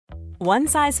One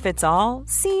size fits all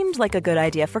seemed like a good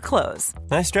idea for clothes.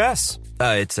 Nice dress.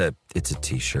 It's a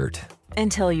t-shirt.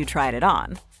 Until you tried it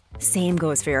on. Same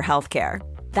goes for your healthcare.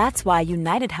 That's why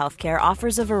United Healthcare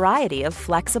offers a variety of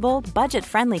flexible,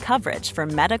 budget-friendly coverage for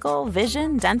medical,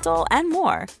 vision, dental, and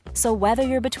more. So whether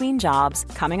you're between jobs,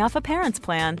 coming off a parent's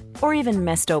plan, or even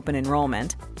missed open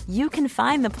enrollment, you can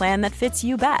find the plan that fits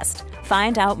you best.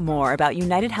 Find out more about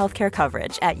United Healthcare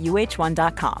coverage at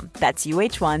uh1.com. That's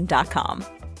uh1.com.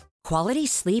 Quality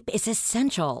sleep is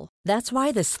essential. That's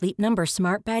why the Sleep Number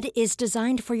Smart Bed is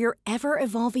designed for your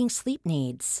ever-evolving sleep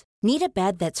needs. Need a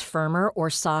bed that's firmer or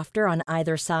softer on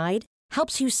either side?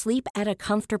 Helps you sleep at a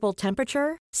comfortable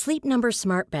temperature? Sleep Number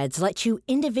Smart Beds let you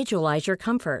individualize your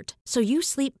comfort, so you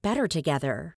sleep better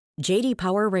together. J.D.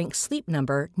 Power ranks Sleep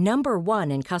Number number 1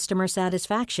 in customer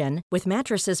satisfaction with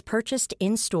mattresses purchased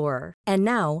in-store. And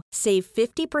now, save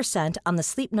 50% on the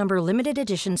Sleep Number Limited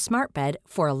Edition Smart Bed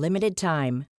for a limited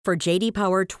time. For J.D.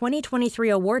 Power 2023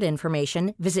 award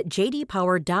information, visit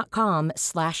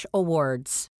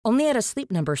jdpower.com/awards. Only at a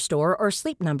Sleep Number store or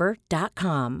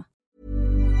sleepnumber.com.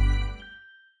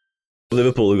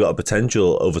 Liverpool have got a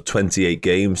potential over 28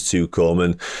 games to come,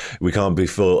 and we can't be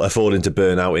affording to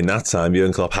burn out in that time.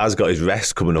 Jurgen Klopp has got his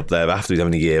rest coming up there after he's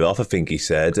having a year off, I think he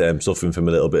said, suffering from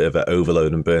a little bit of an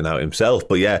overload and burnout himself.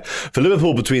 But yeah, for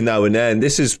Liverpool between now and then,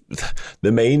 this is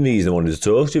the main reason I wanted to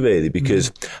talk to you, really,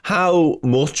 because how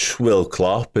much will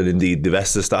Klopp and indeed the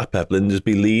rest of the staff, Pep Linders,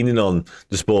 be leaning on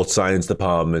the sports science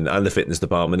department and the fitness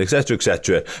department,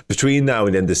 etc., between now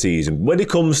and the end of the season when it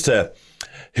comes to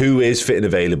who is fit and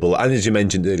available? And as you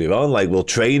mentioned earlier on, like, will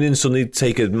training suddenly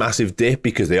take a massive dip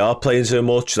because they are playing so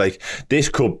much? Like, this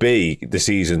could be the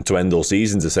season to end all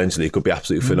seasons, essentially. It could be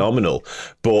absolutely phenomenal.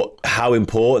 But how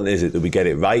important is it that we get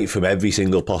it right from every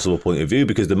single possible point of view?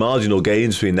 Because the marginal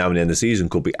gains between now and the end of the season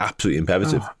could be absolutely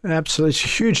imperative. Oh, absolutely. It's a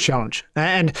huge challenge.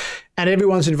 And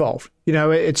everyone's involved. You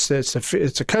know, it's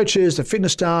the coaches, the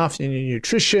fitness staff,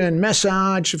 nutrition,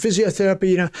 massage, physiotherapy.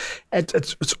 You know,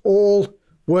 it's all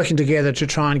working together to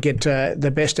try and get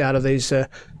the best out of these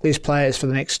players for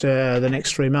the next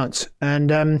 3 months.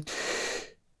 And I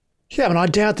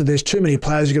doubt that there's too many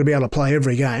players who are going to be able to play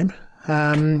every game.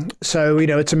 So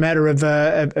it's a matter of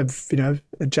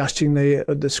adjusting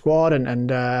the squad and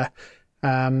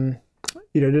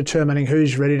determining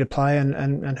who's ready to play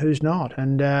and who's not.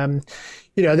 And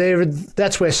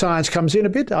that's where science comes in a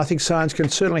bit. I think science can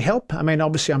certainly help. I mean,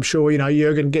 obviously, I'm sure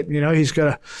Jurgen he's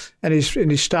got and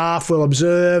his staff will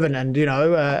observe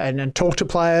and talk to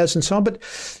players and so on. But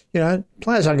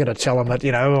players aren't going to tell them that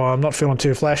I'm not feeling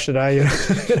too flash today,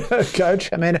 coach.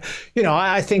 I mean,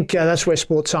 I think that's where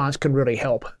sports science can really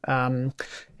help. And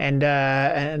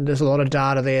there's a lot of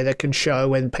data there that can show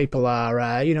when people are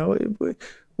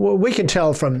well, we can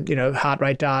tell from heart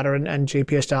rate data and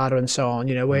GPS data and so on,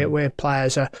 where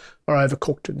players are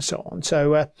overcooked and so on.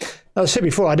 So as I said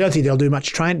before, I don't think they'll do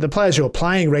much training. The players who are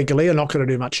playing regularly are not going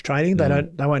to do much training. They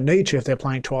won't need to if they're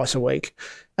playing twice a week.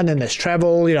 And then there's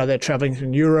travel. They're traveling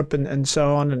in Europe and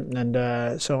so on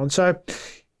and so on. So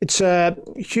it's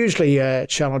hugely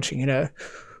challenging.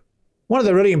 One of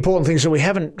the really important things that we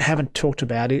haven't talked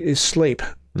about is sleep.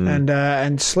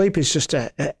 And sleep is just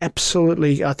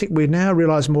absolutely. I think we now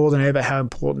realise more than ever how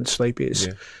important sleep is,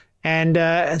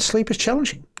 and sleep is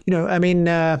challenging. You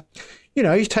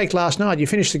take last night. You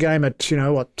finish the game at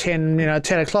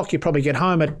 10 o'clock. You probably get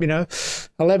home at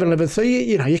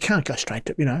 11:30. You can't go straight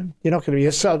to you're not going to be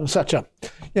such a.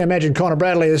 Imagine Conor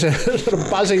Bradley is sort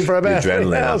of buzzing for about 3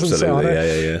 hours.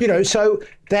 Absolutely, yeah. So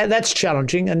that's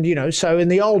challenging, and so in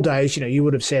the old days, you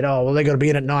would have said, oh well, they're going to be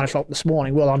in at 9 o'clock this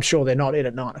morning. Well, I'm sure they're not in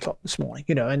at 9 o'clock this morning.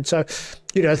 And so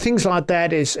things like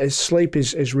that is sleep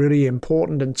is really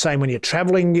important. And same when you're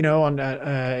travelling,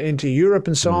 into Europe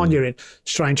and so on. You're in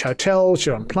strange hotels.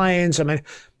 You're on planes. I mean,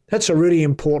 that's a really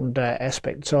important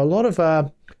aspect. So a lot of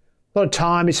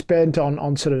time is spent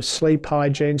on sort of sleep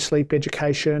hygiene, sleep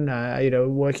education,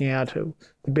 working out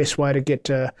the best way to get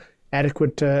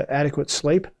adequate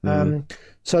sleep.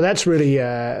 So that's really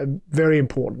very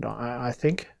important, I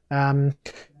think. And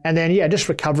then, just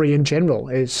recovery in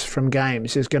general from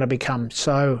games is going to become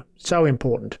so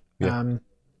important. Yeah.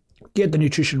 Get the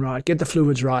nutrition right, get the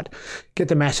fluids right, get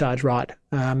the massage right,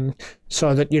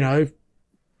 so that,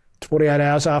 48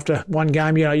 hours after one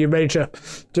game, you're ready to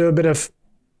do a bit of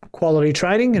quality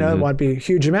training. It won't be a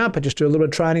huge amount, but just do a little bit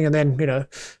of training, and then,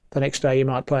 the next day you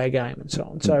might play a game and so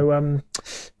on. So,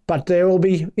 but there will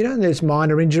be, there's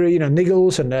minor injury,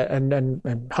 niggles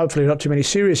and hopefully not too many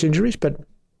serious injuries, but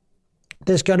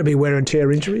there's going to be wear and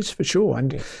tear injuries for sure.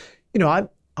 And,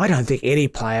 I don't think any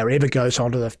player ever goes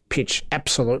onto the pitch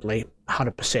absolutely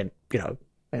 100%,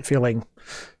 and feeling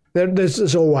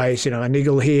there's always, a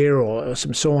niggle here or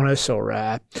some soreness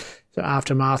or the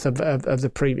aftermath of the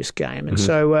previous game. And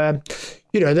so,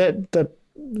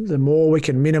 the more we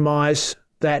can minimise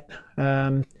that,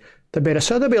 the better.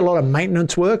 So there'll be a lot of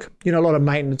maintenance work, a lot of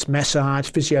maintenance, massage,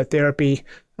 physiotherapy.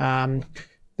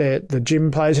 The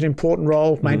gym plays an important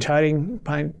role,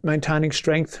 maintaining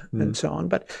strength and so on.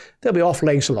 But they'll be off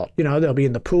legs a lot. They'll be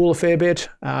in the pool a fair bit,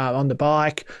 on the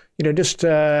bike. Just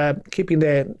keeping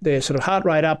their sort of heart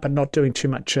rate up and not doing too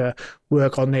much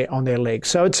work on their legs.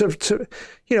 So it's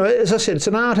as I said, it's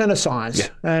an art and a science,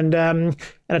 and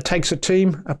it takes a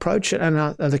team approach. And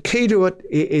the key to it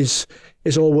is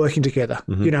all working together.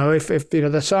 If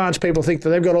the science people think that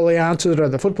they've got all the answers, or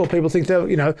the football people think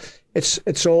that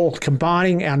it's all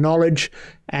combining our knowledge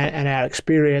and our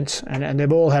experience, and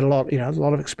they've all had a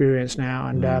lot of experience now,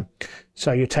 and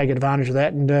so you take advantage of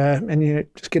that, and you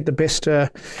just get the best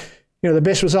the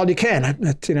best result you can.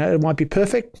 It might be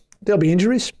perfect. There'll be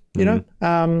injuries. There'll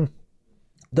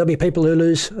be people who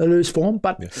lose form,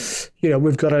 but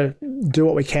we've got to do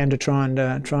what we can to try and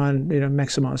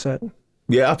maximise that.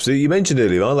 Yeah, absolutely. You mentioned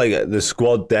earlier on, like the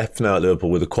squad depth now at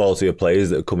Liverpool with the quality of players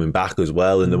that are coming back as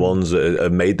well, and the ones that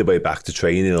have made their way back to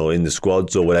training or in the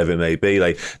squads or whatever it may be.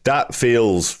 Like that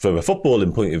feels, from a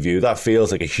footballing point of view, that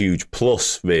feels like a huge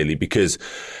plus, really, because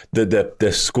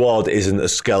the squad isn't a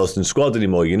skeleton squad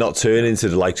anymore. You're not turning to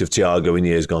the likes of Thiago in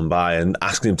years gone by and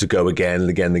asking them to go again and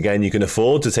again and again. You can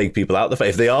afford to take people out the fight.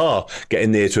 If they are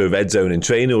getting near to a red zone in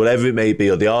training or whatever it may be,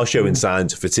 or they are showing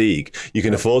signs of fatigue, you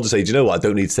can afford to say, do you know what, I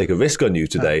don't need to take a risk on you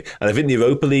today. And I think the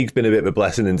Europa League's been a bit of a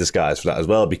blessing in disguise for that as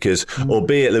well, because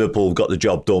albeit Liverpool got the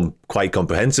job done quite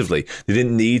comprehensively, they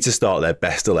didn't need to start their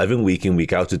best 11 week in,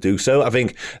 week out to do so. I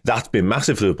think that's been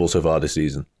massive for Liverpool so far this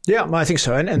season. Yeah, I think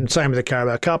so, and same with the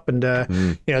Carabao Cup, and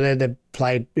they've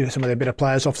played some of their better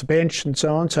players off the bench and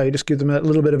so on. So you just give them a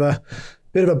little bit of a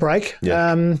break.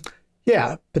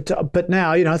 Yeah. But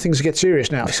now things get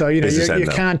serious now. So you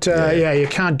can't you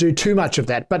can't do too much of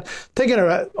that. But they're going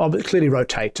to clearly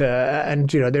rotate, and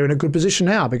they're in a good position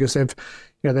now because they've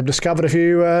discovered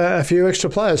a few extra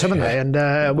players, haven't they? And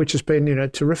which has been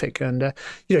terrific. And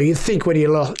you think when you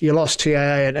lost TA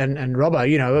and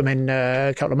Robbo,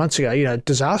 a couple of months ago,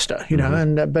 disaster,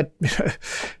 and but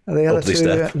the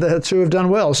other two have done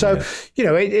well. So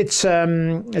it's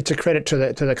a credit to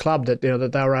the club that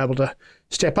that they were able to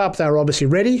step up. They were obviously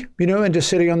ready, and just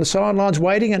sitting on the sidelines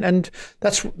waiting, and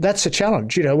that's a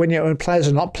challenge, when players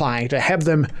are not playing, to have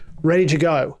them ready to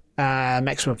go,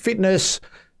 maximum fitness,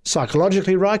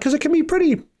 psychologically right, because it can be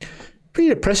pretty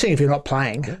depressing if you're not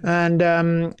playing, and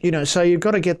so you've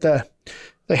got to get the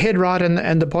head right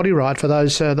and the body right for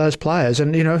those players,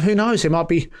 and who knows, there might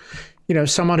be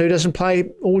someone who doesn't play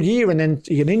all year, and then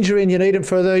you get an injury and you need them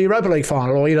for the Europa League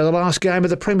final, or the last game of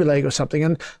the Premier League or something,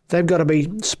 and they've got to be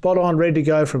spot on, ready to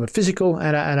go from a physical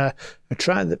and a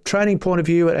training point of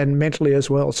view, and mentally as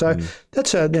well. So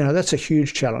that's a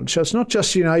huge challenge. So it's not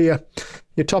just your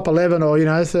top 11 or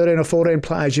 13 or 14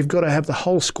 players. You've got to have the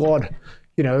whole squad,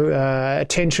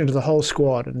 attention to the whole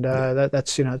squad, and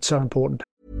that's it's so important.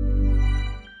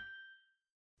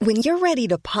 When you're ready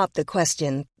to pop the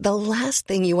question, the last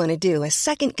thing you want to do is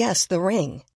second-guess the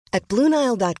ring. At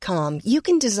BlueNile.com, you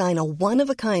can design a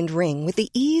one-of-a-kind ring with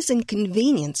the ease and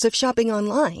convenience of shopping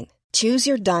online. Choose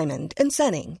your diamond and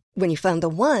setting. When you find the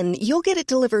one, you'll get it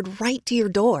delivered right to your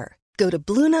door. Go to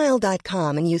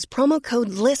BlueNile.com and use promo code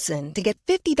LISTEN to get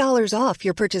 $50 off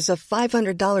your purchase of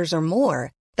 $500 or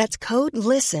more. That's code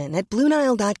LISTEN at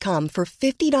BlueNile.com for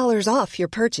 $50 off your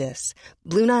purchase.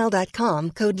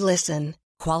 BlueNile.com, code LISTEN.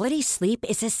 Quality sleep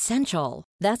is essential.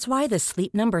 That's why the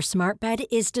Sleep Number Smart Bed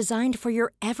is designed for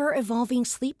your ever-evolving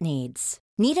sleep needs.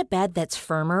 Need a bed that's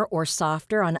firmer or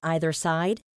softer on either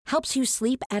side? Helps you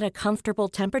sleep at a comfortable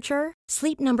temperature?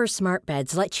 Sleep Number Smart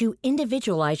Beds let you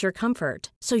individualize your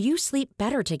comfort, so you sleep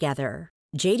better together.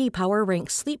 J.D. Power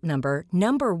ranks Sleep Number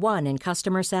number 1 in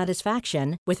customer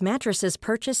satisfaction with mattresses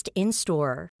purchased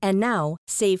in-store. And now,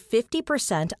 save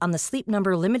 50% on the Sleep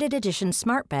Number Limited Edition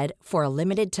Smart Bed for a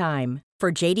limited time.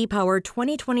 For J.D. Power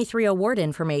 2023 award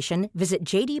information, visit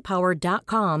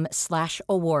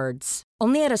jdpower.com/awards.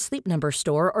 Only at a Sleep Number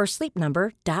store or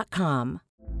sleepnumber.com.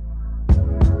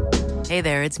 Hey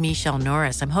there, it's Michelle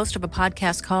Norris. I'm host of a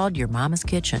podcast called Your Mama's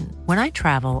Kitchen. When I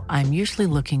travel, I'm usually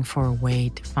looking for a way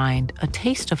to find a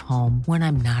taste of home when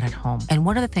I'm not at home. And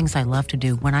one of the things I love to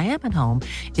do when I am at home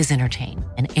is entertain.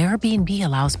 And Airbnb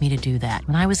allows me to do that.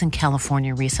 When I was in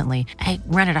California recently, I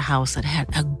rented a house that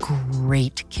had a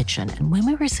great kitchen. And when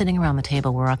we were sitting around the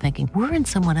table, we're all thinking, we're in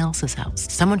someone else's house.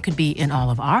 Someone could be in all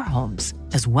of our homes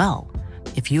as well.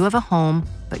 If you have a home,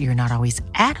 but you're not always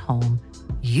at home,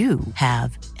 you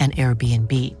have an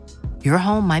Airbnb. Your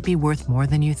home might be worth more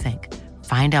than you think.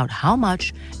 Find out how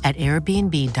much at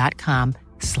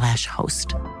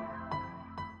airbnb.com/host.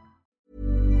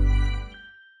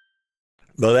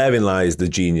 Well, therein lies the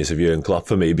genius of Jurgen Klopp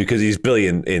for me, because he's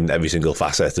brilliant in every single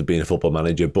facet of being a football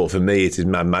manager. But for me, it's his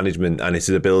man management and it's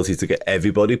his ability to get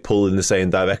everybody pulled in the same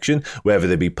direction, whether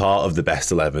they be part of the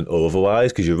best 11 or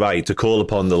otherwise. Because you're right, to call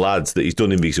upon the lads that he's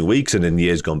done in recent weeks and in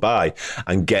years gone by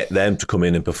and get them to come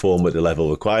in and perform at the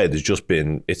level required has just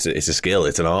been, it's a skill,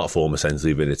 it's an art form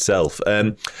essentially within itself.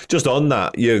 Just on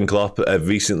that, Jurgen Klopp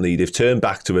recently, they've turned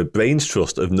back to a brains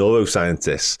trust of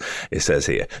neuroscientists, it says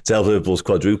here, to help Liverpool's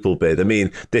quadruple bid. I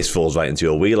mean, this falls right into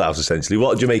your wheelhouse, essentially.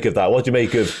 What do you make of that? What do you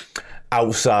make of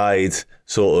outside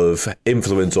sort of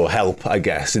influence or help, I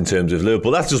guess, in terms of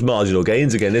Liverpool? That's just marginal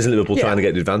gains again, isn't Liverpool trying to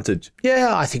get the advantage?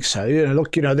 Yeah, I think so.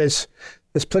 Look, there's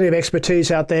plenty of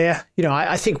expertise out there.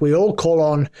 I think we all call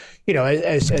on,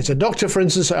 as a doctor, for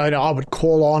instance, I would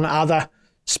call on other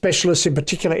specialists in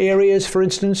particular areas, for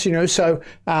instance, so,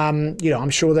 I'm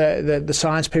sure that the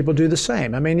science people do the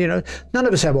same. I mean, none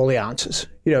of us have all the answers,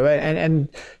 and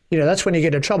that's when you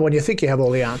get in trouble, when you think you have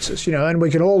all the answers, and we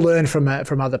can all learn from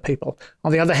other people.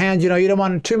 On the other hand, you don't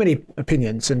want too many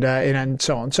opinions and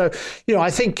so on. So,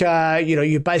 I think,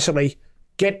 you basically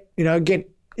get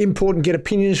input and get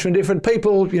opinions from different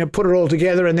people, put it all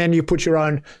together, and then you put your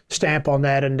own stamp on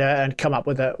that and come up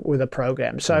with a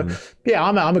program. So, yeah,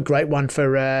 I'm a great one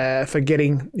for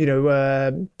getting,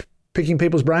 picking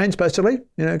people's brains, basically,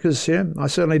 because I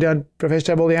certainly don't profess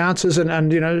to have all the answers, and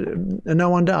no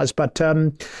one does. But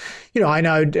I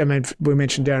know. I mean, we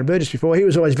mentioned Darren Burgess before. He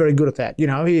was always very good at that.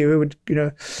 He would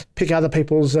pick other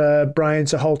people's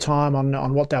brains the whole time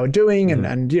on what they were doing,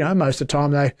 and most of the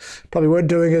time they probably weren't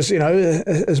doing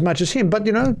as much as him. But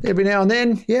every now and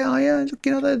then,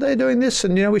 they're doing this,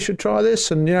 and we should try this,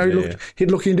 and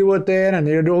he'd look into it then, and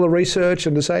he'd do all the research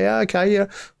and to say,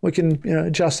 we can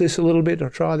adjust this a little bit or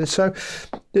try this. So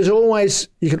you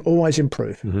can always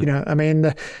improve. I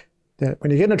mean.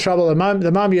 When you get into trouble, the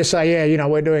moment you say,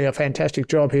 we're doing a fantastic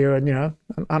job here and,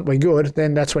 aren't we good,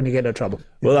 then that's when you get into trouble.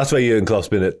 Well, that's where Jurgen Klopp's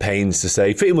been at pains to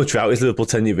say, pretty much throughout his Liverpool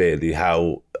tenure really,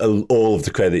 how all of the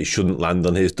credit shouldn't land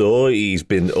on his door. He's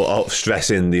been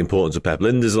stressing the importance of Pep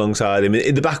Lijnders alongside him.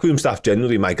 In the backroom staff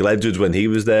generally, Michael Edwards when he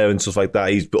was there and stuff like that,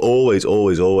 he's always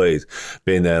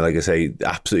been there, like I say,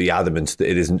 absolutely adamant that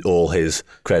it isn't all his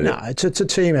credit. No, it's a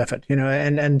team effort,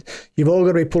 and you've all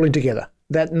got to be pulling together.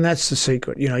 That's the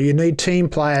secret. You need team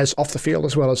players off the field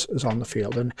as well as on the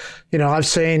field. And, I've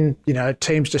seen,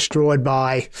 teams destroyed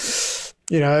by,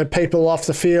 people off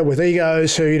the field with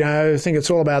egos who, think it's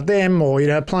all about them or,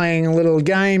 playing little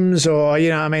games or,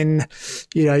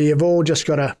 you've all just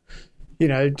got to,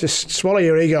 just swallow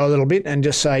your ego a little bit and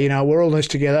just say, we're all in this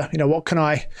together. What can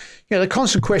I, the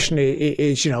constant question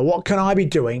is, what can I be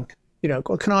doing?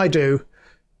 What can I do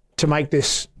to make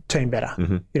this team better,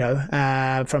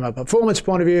 from a performance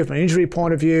point of view, from an injury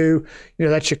point of view,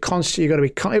 that's your constant. You've got to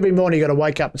be every morning. You got to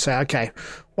wake up and say, okay,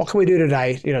 what can we do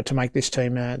today, to make this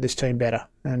team better?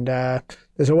 And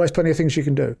there's always plenty of things you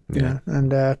can do,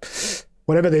 and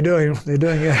whatever they're doing.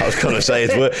 Yeah. I was going to say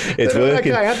it's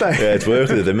working. Okay, aren't they? Yeah, it's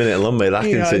working at the minute. Long may that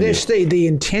continue. There's the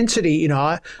intensity.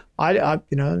 I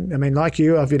mean, like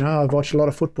you, I've watched a lot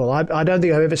of football. I don't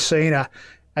think I've ever seen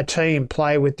a team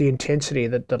play with the intensity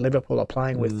that Liverpool are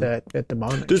playing with at the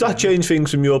moment. Does that change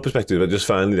things from your perspective? Just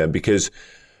finally then, because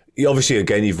obviously,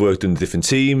 again, you've worked in different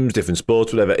teams, different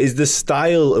sports, whatever. Is the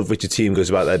style of which a team goes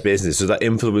about their business, does that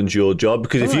influence your job?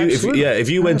 Because if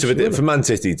you went for Man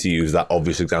City, to use that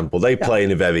obvious example, they play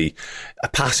in a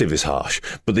passive is harsh,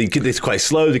 but it's quite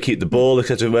slow, they keep the ball,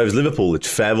 etc. Whereas Liverpool,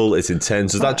 it's feral, it's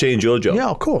intense. Does that change your job? Yeah,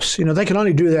 of course. They can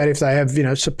only do that if they have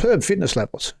superb fitness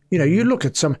levels. You look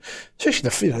at some,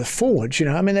 especially the forwards.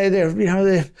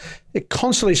 They're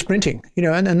constantly sprinting.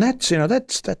 And that's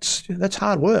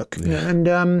hard work. And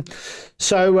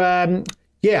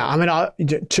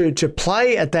to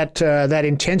play at that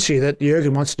intensity that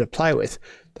Jurgen wants to play with,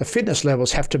 the fitness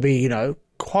levels have to be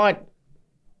quite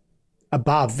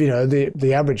above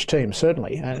the average team,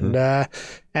 certainly,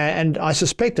 and I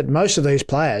suspect that most of these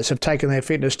players have taken their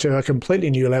fitness to a completely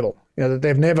new level that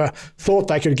they've never thought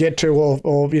they could get to or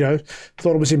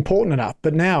thought it was important enough,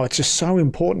 but now it's just so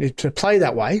important to play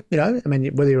that way.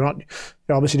 Whether or not there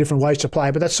are obviously different ways to play,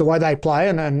 but that's the way they play,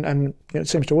 and it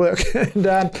seems to work.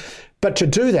 But to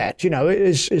do that,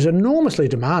 is enormously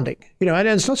demanding, and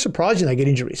it's not surprising they get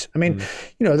injuries. I mean,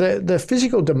 the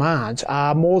physical demands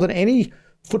are more than any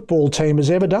football team has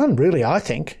ever done, really, I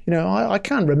think. I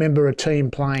can't remember a team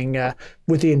playing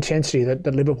with the intensity that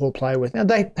Liverpool play with. Now,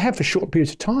 they have for short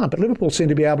periods of time, but Liverpool seem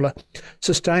to be able to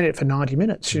sustain it for 90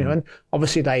 minutes, and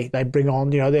obviously they bring on,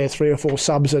 their 3 or 4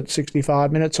 subs at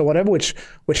 65 minutes or whatever, which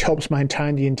helps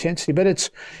maintain the intensity. But it's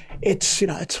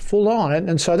full on,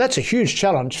 and so that's a huge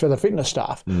challenge for the fitness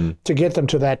staff to get them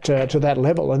to that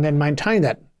level and then maintain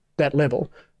that level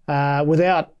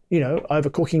without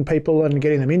overcooking people and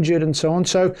getting them injured and so on.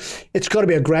 So it's got to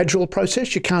be a gradual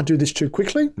process. You can't do this too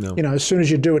quickly. No. As soon as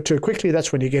you do it too quickly,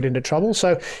 that's when you get into trouble.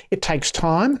 So it takes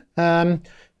time. And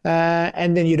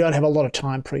then you don't have a lot of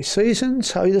time pre-season.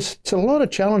 So there's a lot of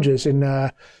challenges in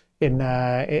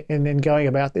going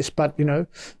about this. But,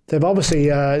 they've obviously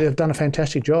they've done a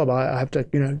fantastic job. I have to,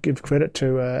 give credit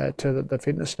to the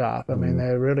fitness staff. I mean,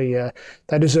 they're really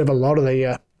they deserve a lot of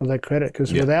the credit,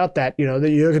 because without that, the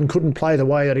Jurgen couldn't play the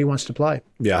way that he wants to play.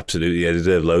 Yeah, absolutely. Yeah, they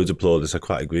deserve loads of plaudits. I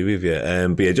quite agree with you.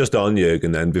 But yeah, just on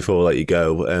Jurgen then, before I let you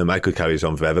go, I could carry this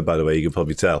on forever, by the way, you could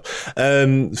probably tell.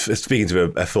 Speaking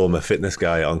to a former fitness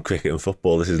guy on cricket and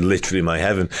football, this is literally my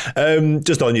heaven.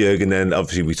 Just on Jurgen then,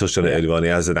 obviously we touched on it earlier on, he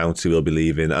has announced he will be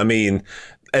leaving. I mean,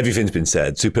 everything's been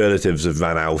said. Superlatives have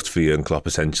ran out for Jurgen Klopp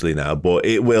essentially now, but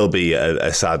it will be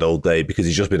a sad old day because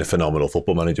he's just been a phenomenal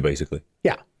football manager, basically.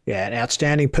 Yeah, an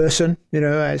outstanding person,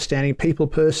 outstanding people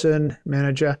person,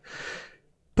 manager.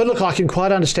 But look, I can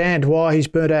quite understand why he's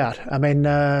burnt out. I mean,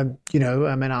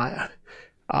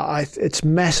 it's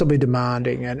massively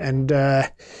demanding, and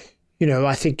I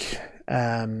think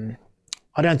I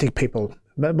don't think people.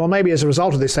 Well, maybe as a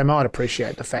result of this, they might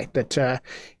appreciate the fact that, the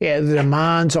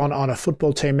demands on a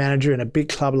football team manager in a big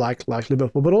club like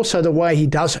Liverpool, but also the way he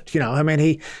does it. I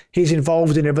mean, he's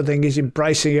involved in everything. He's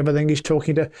embracing everything. He's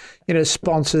talking to,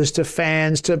 sponsors, to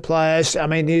fans, to players. I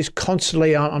mean, he's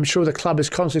constantly. I'm sure the club is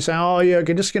constantly saying, "Oh, yeah,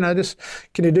 can you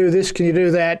do this? Can you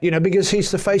do that?" Because he's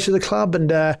the face of the club,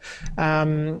 and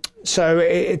so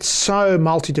it's so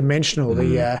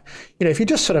multidimensional. If you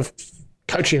just sort of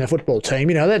coaching the football team,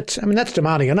 that's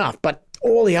demanding enough. But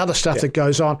all the other stuff that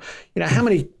goes on, how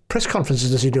many press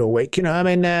conferences does he do a week? Too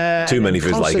many for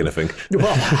his liking, I think. Well,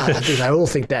 I think they all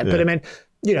think that.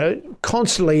 Yeah. But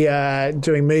constantly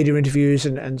doing media interviews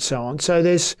and so on. So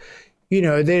there's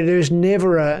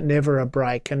never a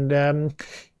break. And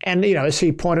as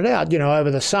he pointed out, over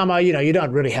the summer, you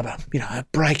don't really have a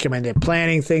break. I mean, they're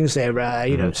planning things.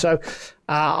 They're so.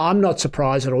 I'm not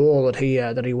surprised at all that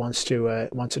he wants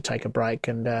to take a break,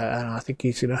 and I think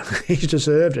he's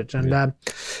deserved it.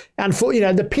 And for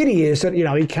the pity is that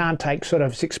he can't take sort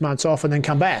of 6 months off and then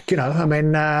come back.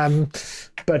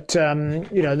 But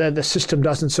the system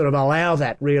doesn't sort of allow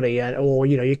that really, or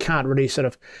you can't really sort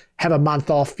of have a month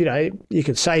off. You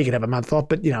could say you can have a month off,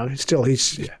 but still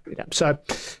so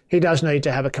he does need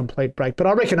to have a complete break. But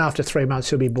I reckon after 3 months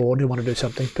he'll be bored. He'll want to do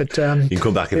something. But he can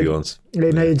come back if he wants. He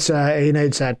needs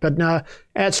that. But no,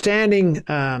 outstanding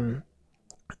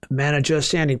manager,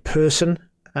 outstanding person.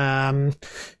 And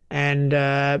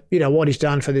what he's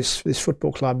done for this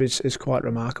football club is quite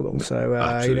remarkable.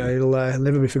 So he'll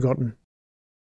never be forgotten.